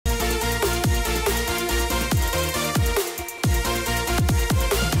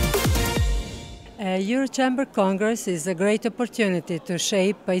Eurochamber Congress is a great opportunity to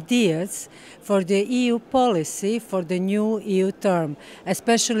shape ideas for the EU policy for the new EU term,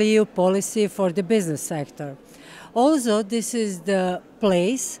 especially EU policy for the business sector. Also, this is the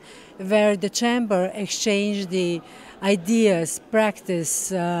place where the Chamber exchange the ideas,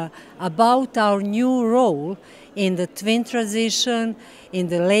 practice about our new role in the twin transition, in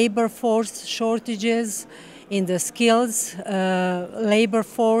the labor force shortages, in the skills labor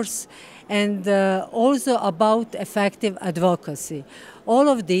force, and also about effective advocacy. All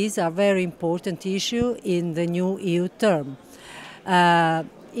of these are very important issues in the new EU term.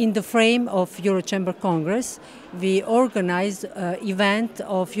 In the frame of Eurochamber Congress, we organized an event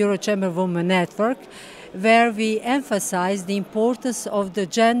of Eurochamber Women Network where we emphasize the importance of the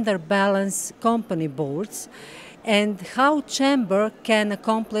gender balance company boards and how Chamber can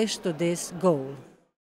accomplish to this goal.